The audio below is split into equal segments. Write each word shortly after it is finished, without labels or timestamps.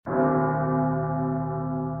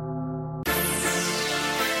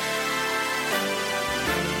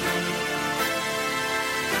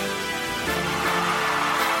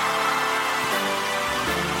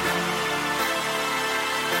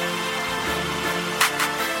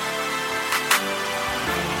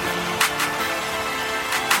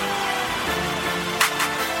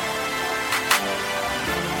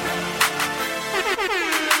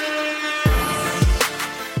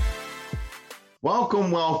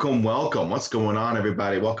Welcome. What's going on,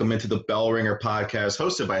 everybody? Welcome into the Bell Ringer podcast,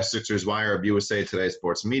 hosted by Sixers Wire of USA Today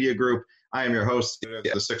Sports Media Group. I am your host of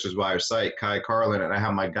the Sixers Wire site, Kai Carlin, and I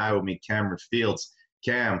have my guy with me, Cameron Fields.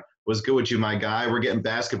 Cam, what's good with you, my guy? We're getting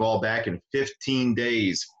basketball back in 15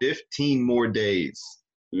 days, 15 more days.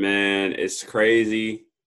 Man, it's crazy.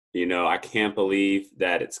 I can't believe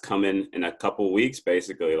that it's coming in a couple weeks,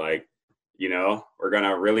 basically. We're going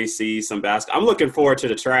to really see some basketball. I'm looking forward to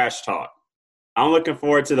the trash talk. I'm looking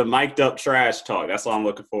forward to the mic'd up trash talk. That's what I'm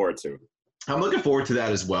looking forward to. I'm looking forward to that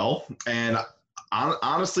as well. And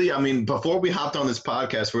honestly, before we hopped on this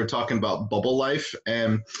podcast, we were talking about bubble life.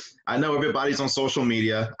 And I know everybody's on social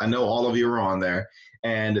media. I know all of you are on there.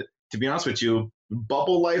 And to be honest with you,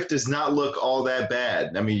 bubble life does not look all that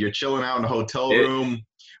bad. You're chilling out in a hotel room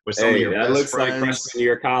with some of your best friends. That looks like freshman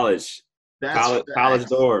year of college. College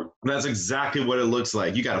dorm. That's exactly what it looks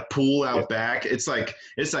like. You got a pool out back. It's like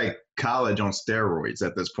college on steroids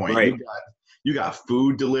at this point. Right. You got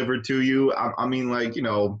food delivered to you. It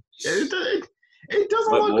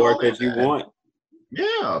doesn't what look more all could that you bad. want?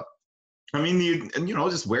 Yeah.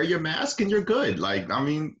 Just wear your mask and you're good. What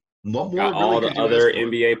more? Got really all the other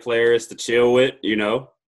NBA players to chill with.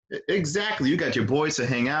 Exactly. You got your boys to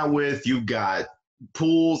hang out with. You got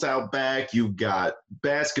pools out back, you got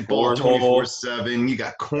basketball 24/7, you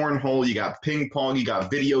got cornhole, you got ping pong, you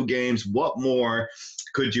got video games. What more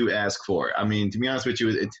could you ask for? To be honest with you,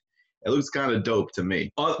 it looks kind of dope to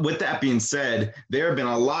me. With that being said, there have been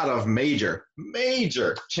a lot of major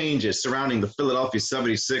changes surrounding the Philadelphia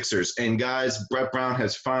 76ers. And guys, Brett Brown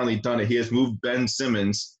has finally done it. He has moved Ben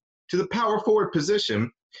Simmons to the power forward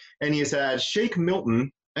position, and he has had Shake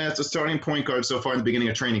Milton as the starting point guard so far in the beginning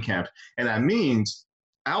of training camp. And that means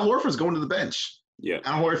Al Horford's going to the bench. Yeah.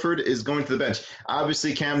 Al Horford is going to the bench.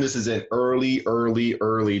 Obviously, Cam, this is an early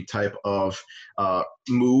type of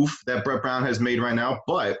move that Brett Brown has made right now.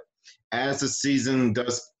 But as the season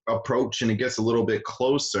does approach and it gets a little bit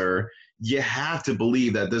closer, you have to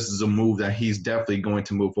believe that this is a move that he's definitely going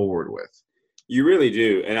to move forward with. You really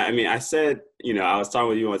do. And I said, I was talking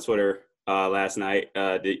with you on Twitter last night,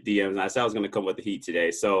 the DMs, and I said I was going to come with the heat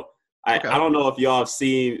today. So I don't know if y'all have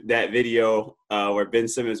seen that video where Ben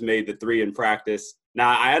Simmons made the three in practice.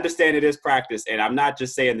 Now, I understand it is practice, and I'm not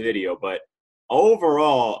just saying the video, but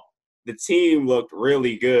overall, the team looked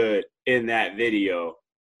really good in that video.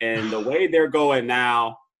 And the way they're going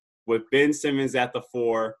now with Ben Simmons at the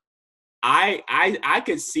 4, I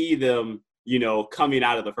could see them, coming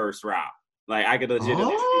out of the first round. I could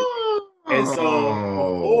legitimately see it. And so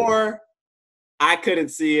before, I couldn't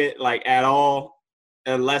see it at all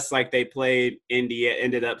unless they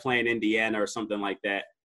ended up playing Indiana or something like that.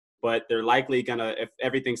 But they're likely gonna, if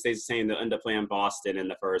everything stays the same, they'll end up playing Boston in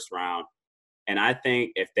the first round. And I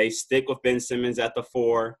think if they stick with Ben Simmons at the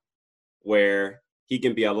 4, where he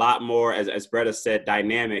can be a lot more, as Brett has said,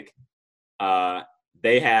 dynamic,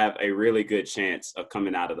 they have a really good chance of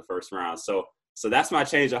coming out of the first round. So that's my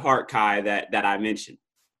change of heart, Kai, that I mentioned.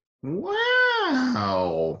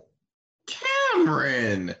 Wow.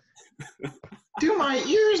 Cameron, do my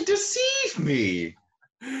ears deceive me?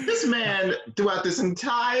 This man, throughout this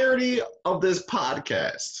entirety of this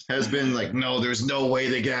podcast, has been no, there's no way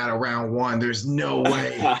they get out of round 1. There's no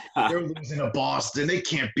way. They're losing to Boston. They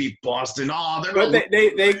can't beat Boston. Oh, but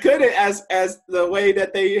they couldn't as the way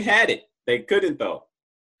that they had it. They couldn't, though.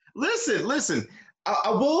 Listen.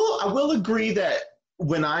 I will agree that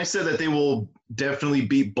when I said that they will definitely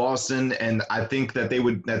beat Boston, and I think that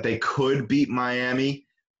they could beat Miami.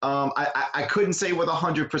 I couldn't say with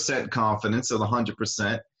 100% confidence of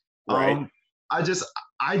 100%. Right.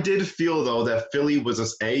 I did feel though that Philly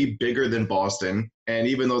was bigger than Boston, and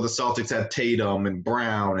even though the Celtics had Tatum and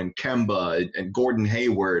Brown and Kemba and Gordon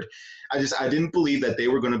Hayward, I didn't believe that they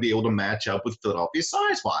were going to be able to match up with Philadelphia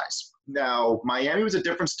size-wise. Now, Miami was a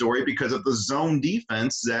different story because of the zone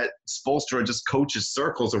defense that Spoelstra just coaches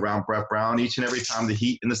circles around Brett Brown each and every time the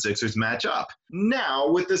Heat and the Sixers match up. Now,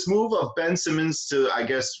 with this move of Ben Simmons to, I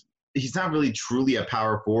guess, he's not really truly a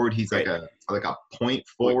power forward. He's like a point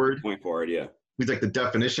forward. Point forward, yeah. He's like the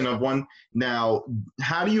definition of one. Now,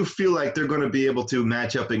 how do you feel like they're going to be able to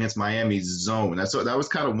match up against Miami's zone? That was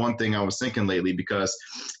kind of one thing I was thinking lately because,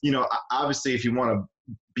 obviously if you want to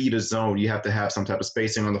beat a zone, you have to have some type of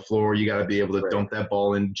spacing on the floor. You got to be able to dump that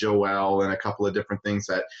ball in Joel and a couple of different things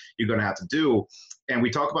that you're going to have to do. And we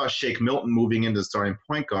talk about Shake Milton moving into the starting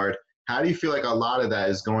point guard. How do you feel like a lot of that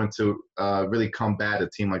is going to really combat a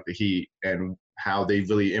team like the Heat and how they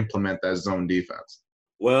really implement that zone defense?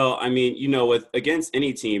 Well, with against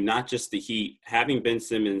any team, not just the Heat, having Ben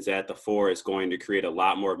Simmons at the 4 is going to create a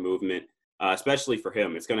lot more movement, especially for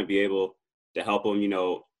him. It's going to be able to help him,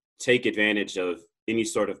 take advantage of any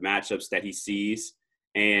sort of matchups that he sees.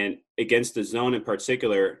 And against the zone in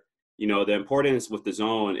particular, you know, the importance with the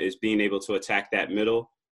zone is being able to attack that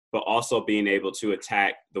middle, but also being able to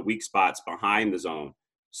attack the weak spots behind the zone.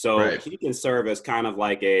 So he can serve as kind of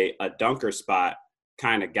like a dunker spot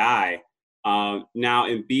kind of guy. Now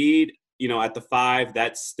Embiid, you know, at the 5,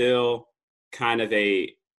 that's still kind of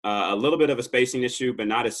a little bit of a spacing issue, but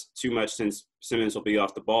not as too much since Simmons will be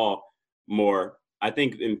off the ball more. I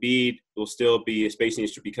think Embiid will still be a spacing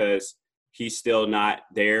issue because he's still not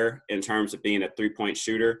there in terms of being a 3-point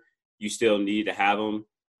shooter. You still need to have him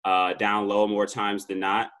down low more times than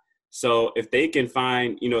not. So if they can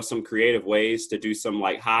find, you know, some creative ways to do some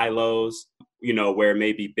like high lows, you know, where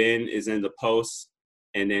maybe Ben is in the post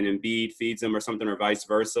and then Embiid feeds him or something, or vice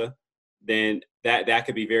versa, then that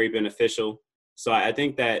could be very beneficial. So I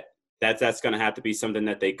think that's going to have to be something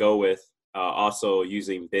that they go with, also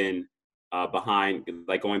using Ben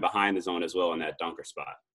going behind the zone as well in that dunker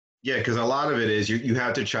spot. Yeah, because a lot of it is you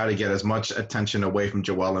have to try to get as much attention away from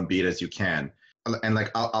Joel Embiid as you can. And like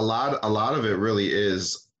a lot of it really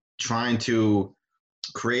is trying to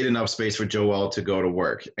create enough space for Joel to go to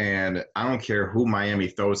work. And I don't care who Miami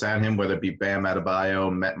throws at him, whether it be Bam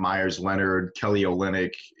Adebayo, Myers Leonard, Kelly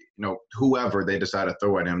Olynyk, you know, whoever they decide to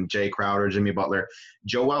throw at him, Jay Crowder, Jimmy Butler,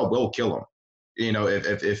 Joel will kill him, you know,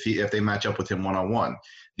 if they match up with him one-on-one.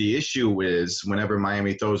 The issue is whenever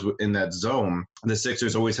Miami throws in that zone, the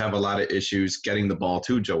Sixers always have a lot of issues getting the ball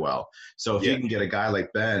to Joel. So if you can get a guy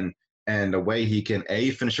like Ben and the way he can,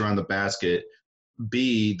 A, finish around the basket,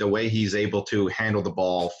 B, the way he's able to handle the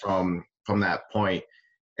ball from that point,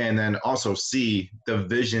 and then also C, the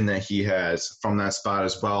vision that he has from that spot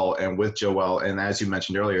as well. And with Joel, and as you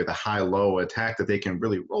mentioned earlier, the high-low attack that they can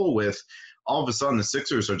really roll with, all of a sudden the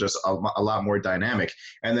Sixers are just a lot more dynamic.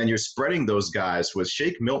 And then you're spreading those guys with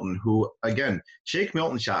Shake Milton, who, again, Shake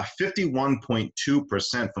Milton shot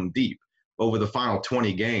 51.2% from deep over the final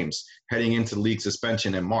 20 games heading into the league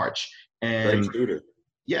suspension in March. And great shooter.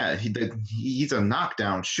 Yeah, he's a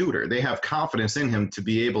knockdown shooter. They have confidence in him to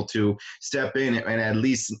be able to step in and at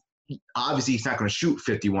least, obviously he's not going to shoot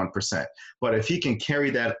 51%, but if he can carry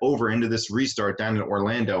that over into this restart down in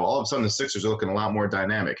Orlando, all of a sudden the Sixers are looking a lot more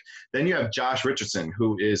dynamic. Then you have Josh Richardson,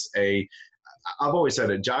 who is I've always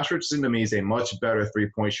said it, Josh Richardson to me is a much better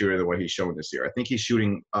three-point shooter than what he's shown this year. I think he's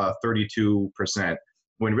shooting 32%,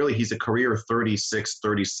 when really he's a career 36,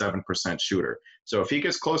 37% shooter. So if he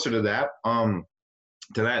gets closer to that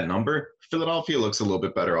number, Philadelphia looks a little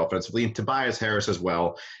bit better offensively, and Tobias Harris as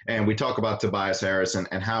well. And we talk about Tobias Harris and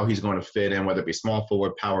how he's going to fit in, whether it be small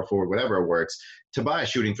forward, power forward, whatever it works. Tobias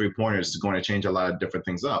shooting three-pointers is going to change a lot of different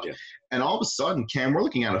things up. Yeah. And all of a sudden, Cam, we're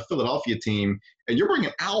looking at a Philadelphia team, and you're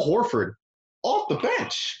bringing Al Horford off the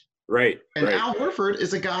bench. Right. And Al Horford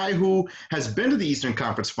is a guy who has been to the Eastern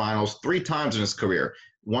Conference Finals 3 times in his career,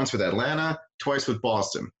 once with Atlanta, twice with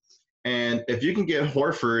Boston. And if you can get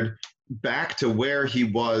Horford back to where he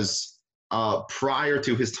was prior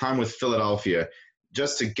to his time with Philadelphia,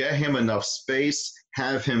 just to get him enough space,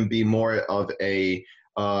 have him be more of a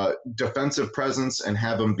defensive presence, and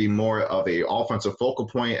have him be more of a offensive focal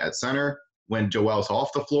point at center when Joel's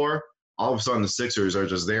off the floor, all of a sudden the Sixers are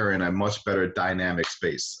just there in a much better dynamic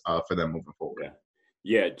space for them moving forward.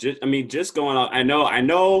 Yeah. Just going off, I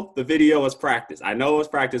know the video was practice. I know it was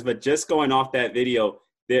practice, but just going off that video,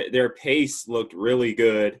 their pace looked really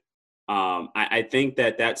good. I think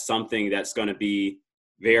that's something that's going to be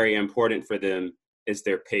very important for them, is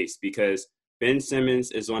their pace, because Ben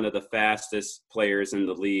Simmons is one of the fastest players in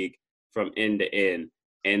the league from end to end.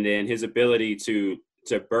 And then his ability to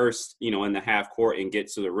burst, in the half court and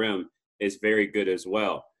get to the rim is very good as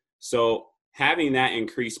well. So having that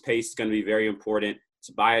increased pace is going to be very important.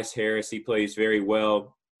 Tobias Harris, he plays very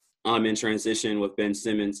well in transition with Ben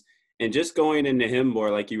Simmons. And just going into him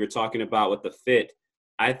more, like you were talking about with the fit,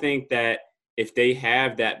 I think that if they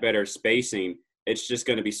have that better spacing, it's just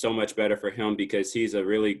going to be so much better for him, because he's a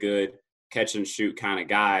really good catch and shoot kind of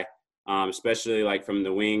guy, especially like from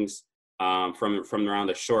the wings, from around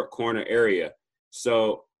the short corner area.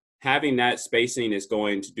 So having that spacing is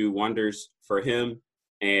going to do wonders for him.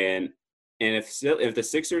 And if the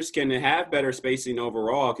Sixers can have better spacing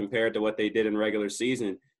overall compared to what they did in regular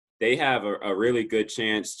season, they have a really good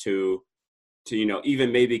chance to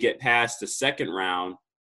even maybe get past the second round.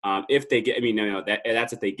 If they get,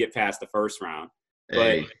 that's if they get past the first round.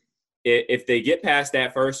 But if they get past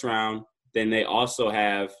that first round, then they also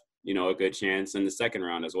have, a good chance in the second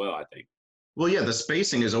round as well, I think. Well, yeah, the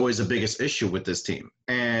spacing is always the biggest issue with this team.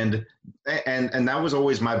 And that was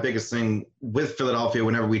always my biggest thing with Philadelphia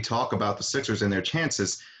whenever we talk about the Sixers and their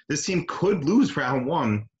chances. This team could lose round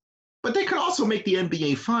 1 but they could also make the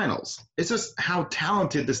NBA Finals. It's just how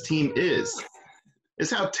talented this team is.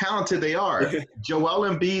 It's how talented they are. Joel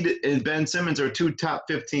Embiid and Ben Simmons are 2 top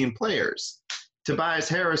 15 players. Tobias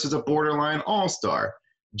Harris is a borderline all-star.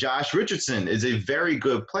 Josh Richardson is a very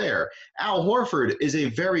good player. Al Horford is a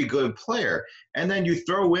very good player. And then you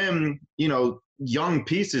throw in, young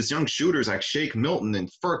pieces, young shooters like Shake Milton and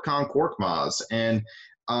Furkan Korkmaz and,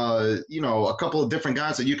 a couple of different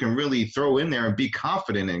guys that you can really throw in there and be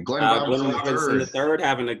confident in. Glenn Robinson the third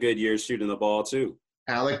having a good year shooting the ball too.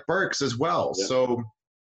 Alec Burks as well. Yeah. So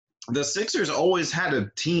the Sixers always had a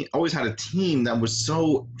team that was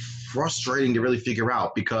so frustrating to really figure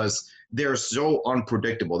out because they're so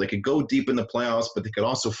unpredictable. They could go deep in the playoffs, but they could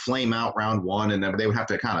also flame out round one, and then they would have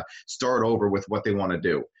to kind of start over with what they want to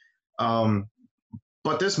do.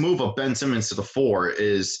 But this move of Ben Simmons to the 4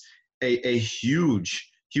 is a huge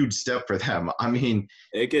step for them. I mean,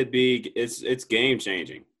 it's game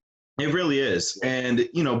changing. It really is. And,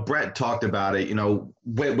 Brett talked about it.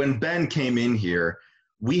 When Ben came in here,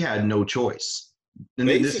 we had no choice. And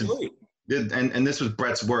basically. This was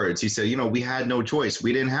Brett's words. He said, we had no choice.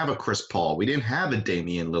 We didn't have a Chris Paul. We didn't have a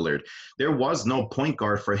Damian Lillard. There was no point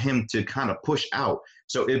guard for him to kind of push out.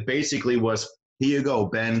 So it basically was, here you go,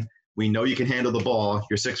 Ben. We know you can handle the ball.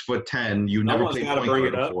 You're 6'10". You never played point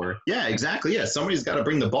guard before. Yeah, exactly. Yeah, somebody's got to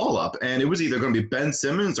bring the ball up. And it was either going to be Ben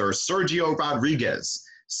Simmons or Sergio Rodriguez.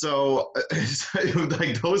 So,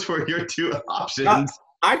 like, those were your 2 options.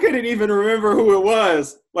 I couldn't even remember who it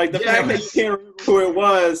was. Like, the fact that you can't remember who it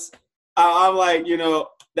was, I'm like,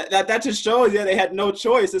 that just shows you they had no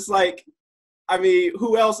choice. It's like, I mean,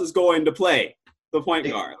 who else is going to play the point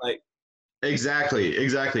guard? Like, Exactly.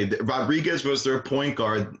 Rodriguez was their point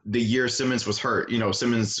guard the year Simmons was hurt.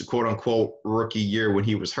 Simmons' quote-unquote rookie year when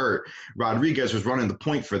he was hurt. Rodriguez was running the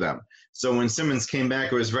point for them. So when Simmons came back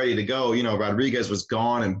and was ready to go, Rodriguez was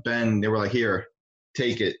gone, and Ben, they were like, here,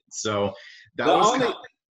 take it. So that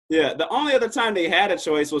the only other time they had a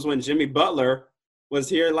choice was when Jimmy Butler was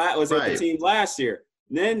here, at the team last year.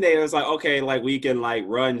 And then they was like, okay, like, we can, like,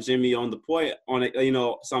 run Jimmy on the point on it,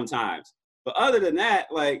 sometimes. But other than that,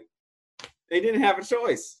 like, they didn't have a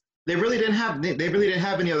choice. They really didn't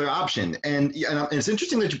have any other option. And it's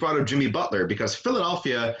interesting that you brought up Jimmy Butler because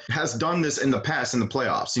Philadelphia has done this in the past in the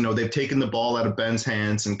playoffs. They've taken the ball out of Ben's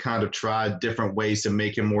hands and kind of tried different ways to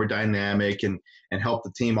make him more dynamic and help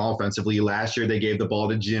the team offensively. Last year, they gave the ball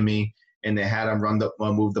to Jimmy and they had him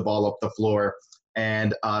move the ball up the floor.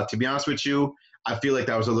 And to be honest with you, I feel like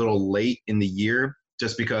that was a little late in the year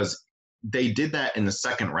just because they did that in the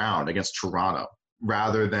second round against Toronto,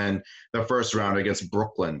 rather than the first round against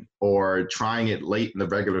Brooklyn or trying it late in the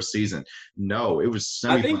regular season. No, it was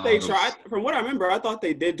semifinals. I think they tried. From what I remember, I thought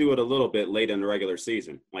they did do it a little bit late in the regular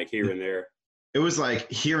season, like here and there. It was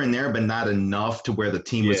like here and there, but not enough to where the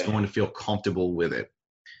team was going to feel comfortable with it.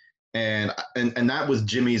 And that was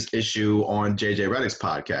Jimmy's issue on JJ Redick's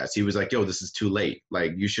podcast. He was like, yo, this is too late.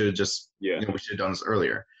 Like, you should have just, we should have done this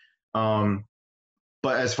earlier.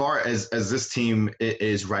 But as far as this team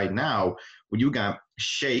is right now, when you got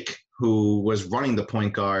Shake, who was running the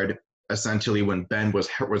point guard essentially when Ben was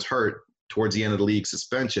hurt towards the end of the league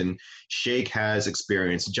suspension, Shake has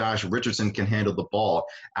experience. Josh Richardson can handle the ball.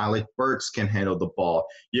 Alec Burks can handle the ball.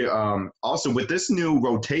 Also, with this new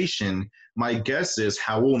rotation, my guess is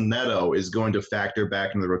Raul Neto is going to factor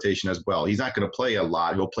back into the rotation as well. He's not going to play a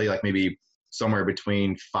lot. He'll play like maybe somewhere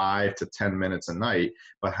between 5 to 10 minutes a night.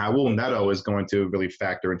 But Raul Neto is going to really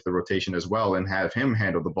factor into the rotation as well and have him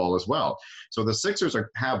handle the ball as well. So the Sixers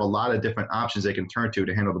have a lot of different options they can turn to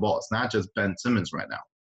handle the ball. It's not just Ben Simmons right now.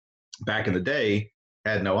 Back in the day,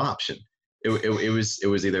 had no option. It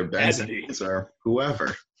was either Ben Simmons or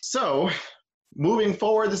whoever. So moving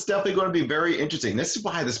forward, this is definitely going to be very interesting. This is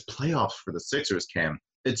why this playoffs for the Sixers, Cam,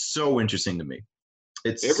 it's so interesting to me.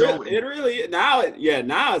 Now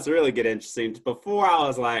it's really getting interesting. Before I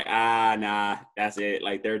was like, nah, that's it.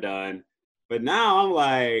 Like, they're done. But now I'm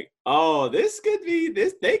like, oh, they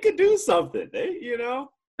could do something.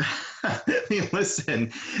 I mean,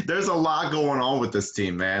 listen, there's a lot going on with this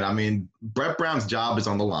team, man. I mean, Brett Brown's job is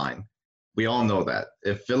on the line. We all know that.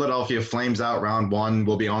 If Philadelphia flames out round one,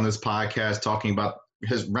 we'll be on this podcast talking about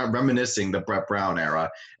reminiscing the Brett Brown era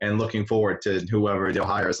and looking forward to whoever they'll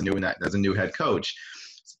hire as a new head coach.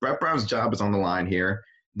 Brett Brown's job is on the line here.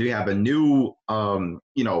 We have a new,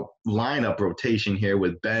 lineup rotation here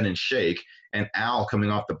with Ben and Shake and Al coming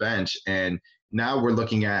off the bench. And now we're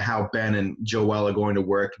looking at how Ben and Joel are going to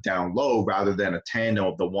work down low rather than a tandem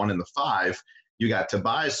of the 1 and the 5. You got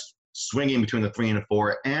Tobias swinging between the 3 and the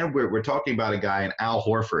 4. And we're talking about a guy in Al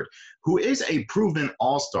Horford, who is a proven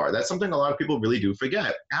all-star. That's something a lot of people really do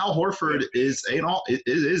forget. Al Horford is an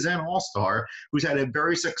all-star who's had a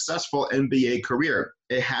very successful NBA career.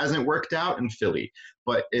 It hasn't worked out in Philly,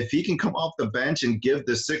 but if he can come off the bench and give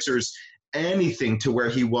the Sixers anything to where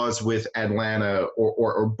he was with Atlanta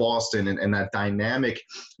or Boston, and that dynamic,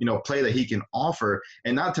 play that he can offer,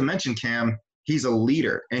 and not to mention, Cam, he's a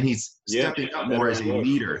leader, and he's stepping up more as a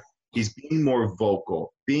leader. He's being more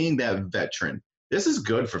vocal, being that veteran. This is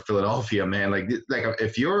good for Philadelphia, man. Like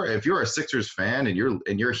if you're a Sixers fan and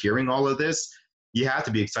you're hearing all of this, you have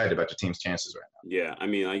to be excited about your team's chances right now. Yeah, I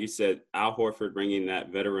mean, like you said, Al Horford bringing that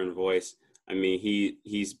veteran voice. I mean, he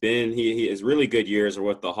has really good years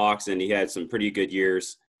with the Hawks, and he had some pretty good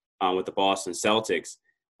years with the Boston Celtics.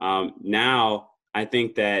 Now, I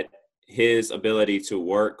think that his ability to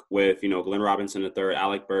work with, Glenn Robinson III,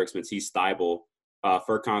 Alec Burks, Matisse Thybulle,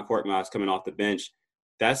 Furkan Korkmaz coming off the bench,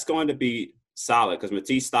 that's going to be solid because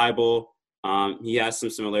Matisse Thybulle, he has some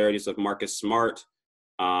similarities with Marcus Smart.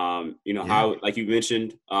 How, like you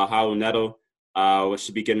mentioned, Raul Neto,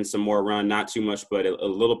 should be getting some more run, not too much, but a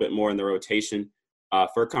little bit more in the rotation.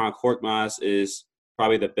 Furkan Korkmaz is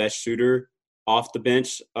probably the best shooter off the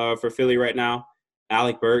bench for Philly right now.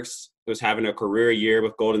 Alec Burks was having a career year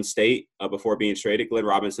with Golden State before being traded. Glenn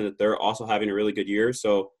Robinson III also having a really good year.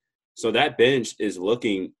 So that bench is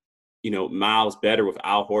looking, miles better with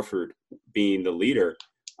Al Horford being the leader.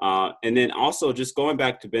 And then also just going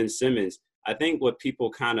back to Ben Simmons, I think what people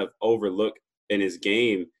kind of overlook in his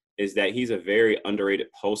game is that he's a very underrated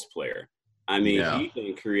post player. I mean, he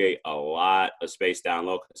can create a lot of space down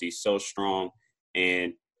low because he's so strong,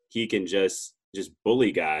 and he can just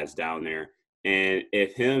bully guys down there. And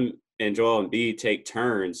if him and Joel Embiid take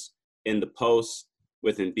turns in the post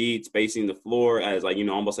with Embiid spacing the floor as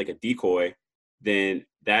almost like a decoy, then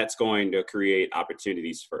that's going to create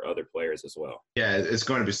opportunities for other players as well. Yeah, it's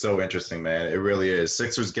going to be so interesting, man. It really is.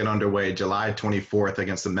 Sixers get underway July 24th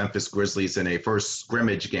against the Memphis Grizzlies in a first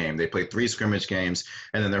scrimmage game. They play 3 scrimmage games,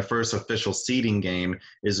 and then their first official seeding game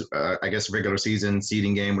is, regular season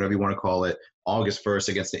seeding game, whatever you want to call it, August 1st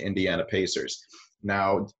against the Indiana Pacers.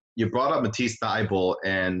 Now, you brought up Matisse Thybulle,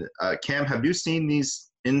 and Cam, have you seen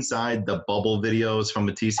these inside the bubble videos from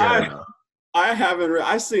Matisse? I haven't.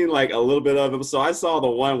 I've seen a little bit of them. So I saw the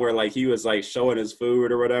one where he was showing his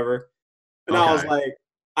food or whatever, and I was like,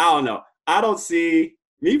 I don't know. I don't see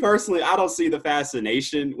the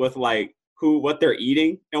fascination with what they're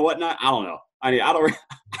eating and whatnot. I don't know. I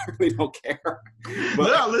really don't care.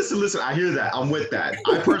 But no, listen. I hear that. I'm with that.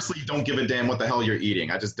 I personally don't give a damn what the hell you're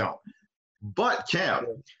eating. I just don't. But Cam,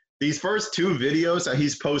 these first 2 videos that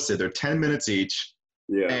he's posted, they're 10 minutes each.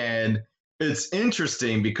 Yeah. And it's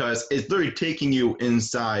interesting because it's literally taking you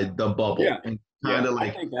inside the bubble. Yeah. And kind of I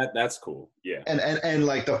think that's cool. Yeah. And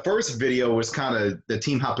the first video was kind of the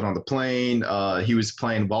team hopping on the plane. He was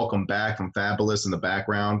playing Welcome Back from Fabulous in the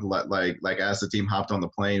background. Like as the team hopped on the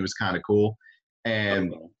plane, it was kind of cool.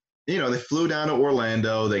 And they flew down to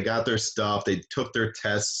Orlando. They got their stuff. They took their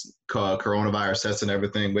tests, coronavirus tests and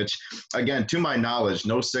everything, which, again, to my knowledge,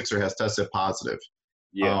 no Sixer has tested positive.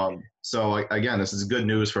 Yeah. So, again, this is good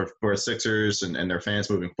news for Sixers and their fans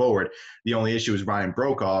moving forward. The only issue is Ryan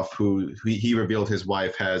Brokoff, who he revealed his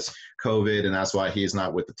wife has COVID, and that's why he's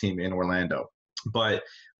not with the team in Orlando. But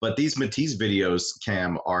these Matisse videos,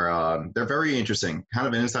 Cam, are they're very interesting. Kind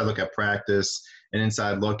of an inside look at practice, an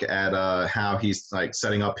inside look at how he's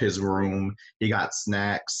setting up his room. He got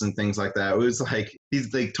snacks and things like that. It was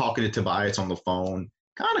he's talking to Tobias on the phone.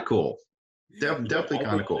 Kind of cool. Definitely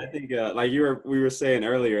kind of cool. I think we were saying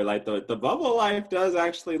earlier, the bubble life does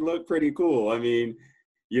actually look pretty cool. I mean,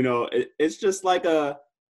 it's just like a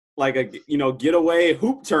getaway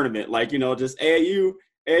hoop tournament, just AAU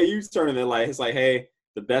tournament. It's hey,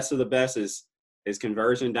 the best of the best is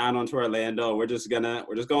conversion down onto Orlando. We're just gonna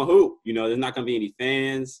hoop. There's not gonna be any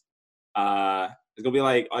fans. It's gonna be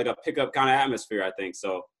like a pickup kind of atmosphere, I think.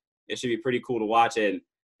 So it should be pretty cool to watch. And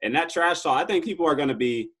that trash talk, I think people are gonna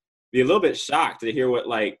be a little bit shocked to hear what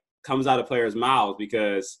comes out of players' mouths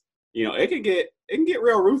because it can get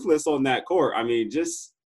real ruthless on that court. I mean,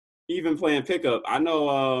 just even playing pickup, I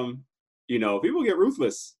know people get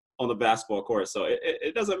ruthless on the basketball court, so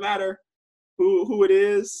it doesn't matter who it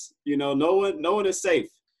is. No one is safe.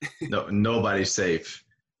 No, nobody's safe.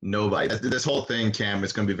 Nobody. This whole thing, Cam,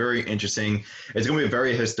 is going to be very interesting. It's going to be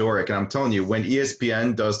very historic, and I'm telling you, when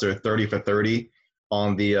ESPN does their 30 for 30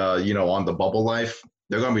 on the on the bubble life,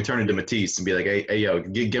 they're going to be turning to Matisse and be like, hey, yo,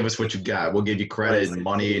 give us what you got. We'll give you credit and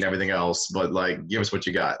money and everything else, but give us what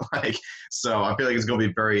you got. So I feel like it's going to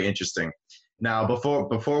be very interesting. Now,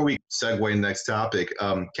 before we segue next topic,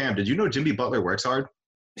 Cam, did you know Jimmy Butler works hard?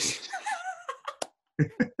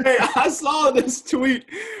 Hey, I saw this tweet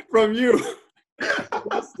from you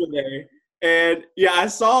yesterday, and yeah, I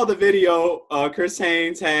saw the video Chris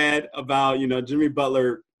Haynes had about Jimmy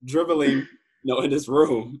Butler dribbling in his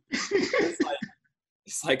room.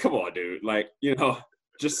 It's like, come on, dude, like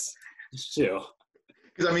just chill.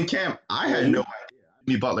 Because I mean, Cam, I had no idea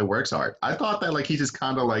Jimmy Butler works hard. I thought that like he just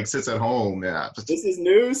kind of like sits at home. And this is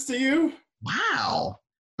news to you? Wow,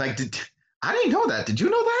 like I didn't know that. Did you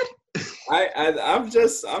know that? I'm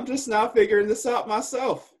just now figuring this out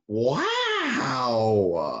myself.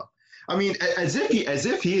 Wow. I mean, as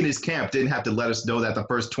if he and his camp didn't have to let us know that the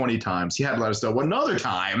first 20 times. He had to let us know another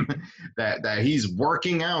time that he's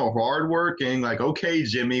working out, hardworking. Like, okay,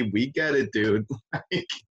 Jimmy, we get it, dude. Like,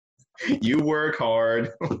 you work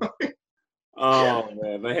hard. Oh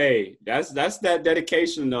man, but hey, that's that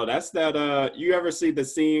dedication though. That's that. You ever see the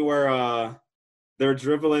scene where they're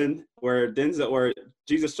dribbling, where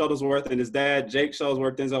Jesus Shuttlesworth and his dad, Jake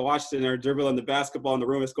Shuttlesworth, Denzel Washington, are dribbling the basketball in the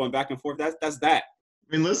room. It's going back and forth. That's that.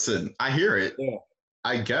 I mean, listen, I hear it. Yeah.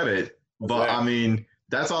 I get it. But, I mean,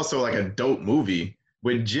 that's also like a dope movie.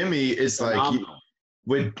 With Jimmy, it's phenomenal.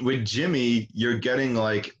 Like with Jimmy, you're getting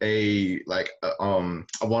like I want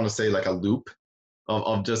to say like a loop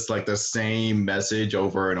of just like the same message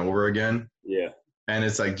over and over again. Yeah. And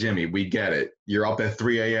it's like, Jimmy, we get it. You're up at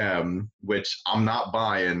 3 a.m., which I'm not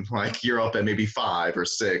buying. Like, you're up at maybe 5 or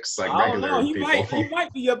 6, like regular people. He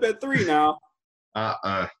might be up at 3 now.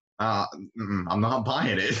 I'm not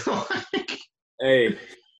buying it. Hey,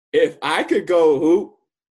 if I could go hoop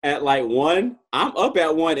at like 1, I'm up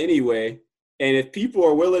at 1 anyway. And if people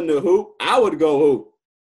are willing to hoop, I would go hoop,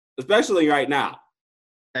 especially right now.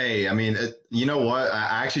 Hey, I mean, you know what?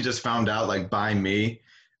 I actually just found out, like, by me,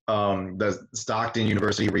 the Stockton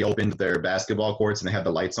University reopened their basketball courts and they had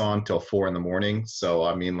the lights on till 4 a.m. So,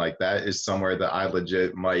 I mean, like, that is somewhere that I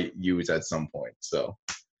legit might use at some point. So,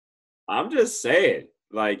 I'm just saying,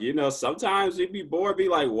 like, sometimes you'd be bored, be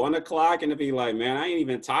like 1 o'clock, and it'd be like, man, I ain't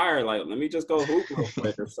even tired. Like, let me just go hoop real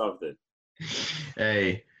quick or something.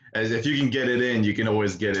 Hey, as if you can get it in, you can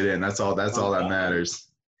always get it in. That's all that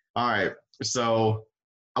matters. All right. So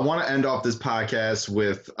I want to end off this podcast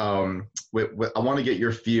with I want to get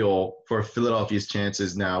your feel for Philadelphia's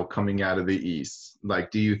chances now coming out of the East.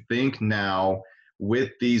 Like, do you think now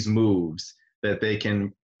with these moves that they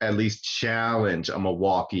can at least challenge a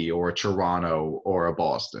Milwaukee or a Toronto or a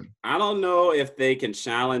Boston? I don't know if they can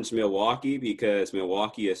challenge Milwaukee because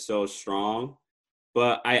Milwaukee is so strong.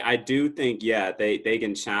 But I do think, yeah, they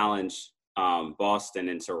can challenge Boston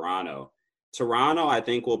and Toronto. Toronto, I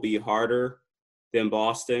think, will be harder than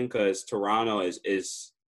Boston because Toronto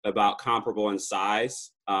is about comparable in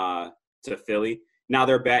size to Philly. Now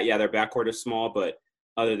their backcourt is small, but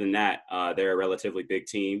other than that, they're a relatively big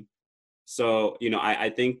team. So, I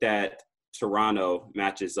think that Toronto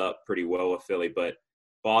matches up pretty well with Philly, but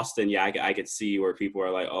Boston, yeah, I could see where people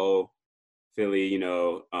are like, oh, Philly,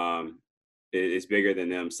 is bigger than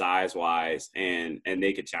them size-wise, and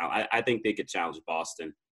they could challenge. I think they could challenge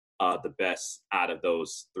Boston the best out of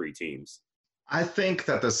those 3 teams. I think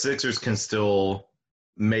that the Sixers can still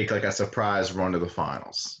make like a surprise run to the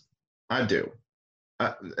finals. I do.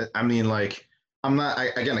 I mean, like, I'm not.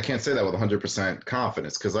 I can't say that with 100%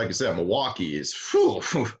 confidence because, like you said, Milwaukee is.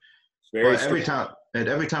 Every time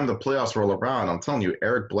the playoffs roll around, I'm telling you,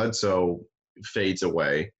 Eric Bledsoe fades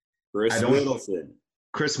away.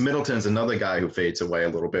 Chris Middleton's another guy who fades away a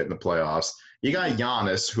little bit in the playoffs. You got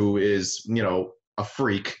Giannis, who is, a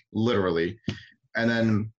freak, literally. And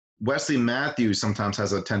then Wesley Matthews sometimes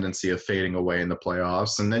has a tendency of fading away in the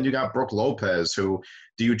playoffs. And then you got Brook Lopez, who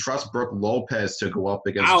 – do you trust Brook Lopez to go up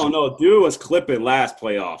against – I don't know. Dude was clipping last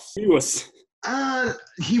playoffs. He was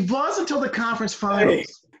until the conference finals. Hey,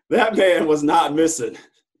 that man was not missing.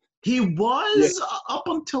 He was up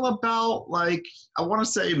until about, like, I want to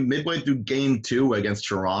say midway through game 2 against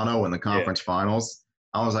Toronto in the conference finals.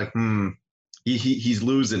 I was like, he's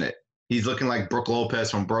losing it. He's looking like Brook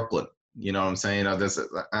Lopez from Brooklyn. You know what I'm saying?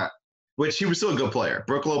 Which he was still a good player.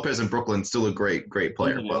 Brook Lopez in Brooklyn, still a great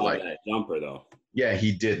player. But, like, that jumper, though. Yeah,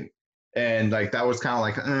 he didn't. And, like, that was kind of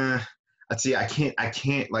like, see, I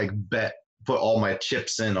can't, like, put all my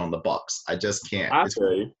chips in on the Bucks. I just can't.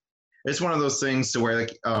 It's one of those things to where,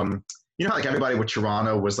 like, like everybody with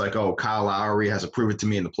Toronto was like, oh, Kyle Lowry has to prove it to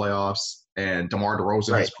me in the playoffs, and DeMar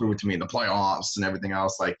DeRozan has to prove it to me in the playoffs, and everything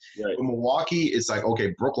else. Like, with Milwaukee, it's like,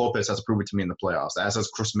 okay, Brook Lopez has to prove it to me in the playoffs, as does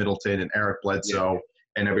Chris Middleton and Eric Bledsoe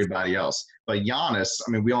and everybody else. But Giannis,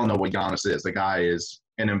 I mean, we all know what Giannis is. The guy is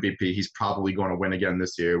an MVP. He's probably going to win again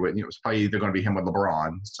this year. It's probably either going to be him with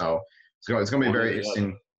LeBron. So it's going to be very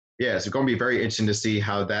interesting. Yeah, it's going to be very interesting to see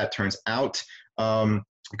how that turns out.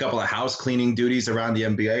 A couple of house cleaning duties around the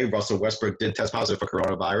NBA. Russell Westbrook did test positive for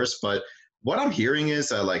coronavirus, but what I'm hearing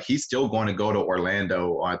is like he's still going to go to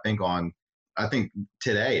Orlando. I think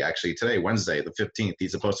today, Wednesday, the 15th,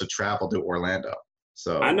 he's supposed to travel to Orlando.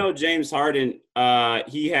 So I know James Harden,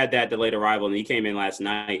 he had that delayed arrival and he came in last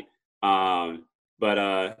night. Yeah,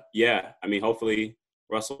 I mean, hopefully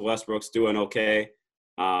Russell Westbrook's doing okay.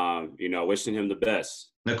 Wishing him the best.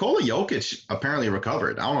 Nikola Jokic apparently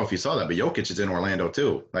recovered. I don't know if you saw that, but Jokic is in Orlando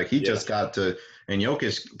too. Like he just got to, and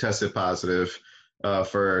Jokic tested positive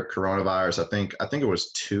for coronavirus. I think it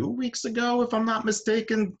was 2 weeks ago, if I'm not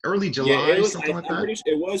mistaken, early July, something like that.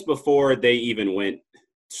 It was before they even went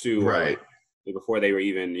to right. Before they were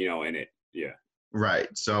even in it. Yeah. Right.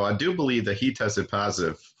 So I do believe that he tested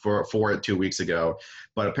positive for it 2 weeks ago,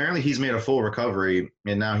 but apparently he's made a full recovery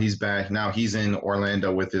and now he's back. Now he's in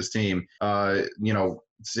Orlando with his team,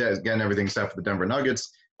 getting everything set for the Denver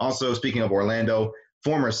Nuggets. Also, speaking of Orlando,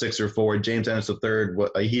 former Sixer forward James Ennis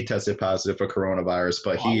III, he tested positive for coronavirus,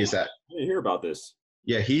 but I didn't hear about this.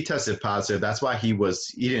 Yeah, he tested positive. That's why he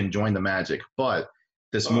didn't join the Magic, but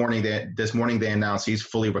This morning they announced he's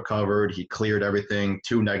fully recovered. He cleared everything,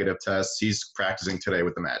 2 negative tests. He's practicing today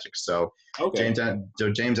with the Magic. So James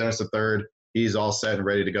Ennis III, he's all set and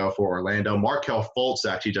ready to go for Orlando. Markelle Fultz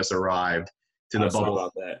actually just arrived to the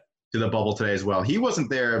bubble today as well. He wasn't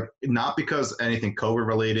there not because anything COVID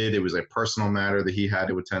related. It was a personal matter that he had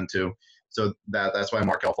to attend to. So that's why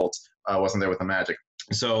Markelle Fultz wasn't there with the Magic.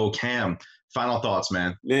 So Cam, final thoughts,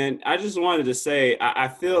 man. Man, I just wanted to say I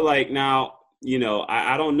feel like now.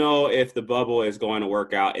 I don't know if the bubble is going to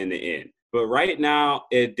work out in the end. But right now,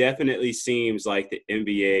 it definitely seems like the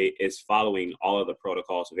NBA is following all of the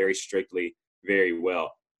protocols very strictly, very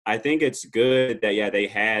well. I think it's good that, they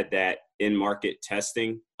had that in-market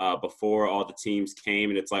testing before all the teams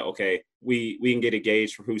came. And it's like, okay, we can get a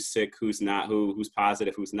gauge for who's sick, who's not, who's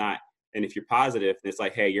positive, who's not. And if you're positive, it's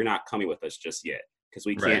like, hey, you're not coming with us just yet because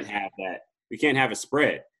we can't have that. We can't have a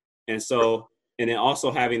spread. And so – and then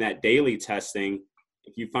also having that daily testing,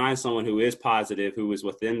 if you find someone who is positive, who is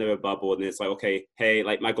within the bubble, and it's like, okay, hey,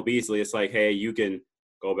 like Michael Beasley, it's like, hey, you can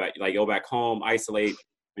go back home, isolate,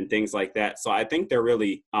 and things like that. So I think they're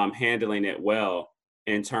really handling it well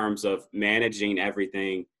in terms of managing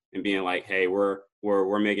everything and being like, hey, we're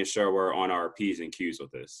making sure we're on our P's and Q's with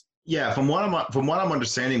this. Yeah, from what I'm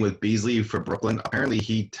understanding with Beasley for Brooklyn, apparently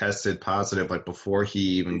he tested positive like before he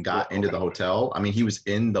even got into the hotel. I mean, he was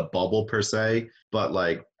in the bubble per se, but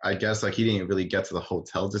like I guess like he didn't really get to the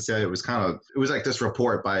hotel to say. It was like this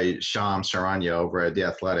report by Shams Charania over at The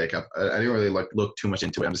Athletic. I didn't really look too much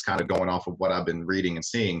into it. I'm just kind of going off of what I've been reading and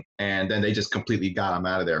seeing, and then they just completely got him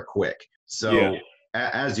out of there quick. So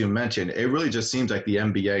as you mentioned, it really just seems like the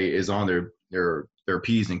NBA is on their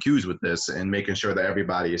P's and Q's with this and making sure that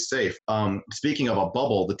everybody is safe. Speaking of a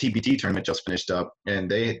bubble, the TBT tournament just finished up,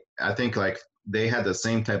 and I think they had the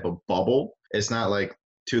same type of bubble. It's not like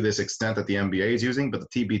to this extent that the NBA is using, but the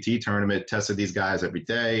TBT tournament tested these guys every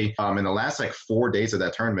day. In the last 4 days of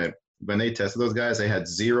that tournament, when they tested those guys, they had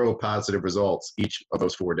 0 positive results each of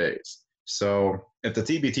those 4 days. So if the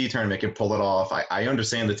TBT tournament can pull it off, I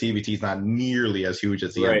understand the TBT is not nearly as huge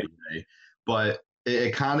as the NBA, but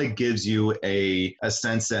it kind of gives you a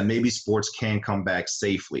sense that maybe sports can come back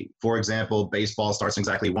safely. For example, baseball starts in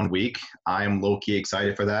exactly 1 week. I am low-key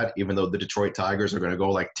excited for that, even though the Detroit Tigers are going to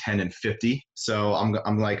go 10-50. So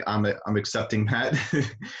I'm accepting that.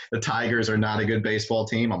 The Tigers are not a good baseball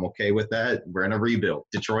team. I'm okay with that. We're in a rebuild.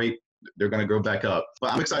 Detroit, they're going to go back up.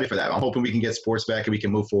 But I'm excited for that. I'm hoping we can get sports back and we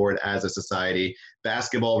can move forward as a society.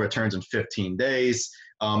 Basketball returns in 15 days.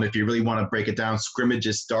 If you really want to break it down,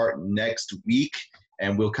 scrimmages start next week,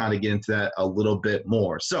 and we'll kind of get into that a little bit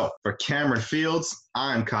more. So for Cameron Fields,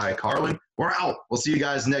 I'm Kai Carlin. We're out. We'll see you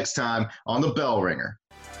guys next time on The Bell Ringer.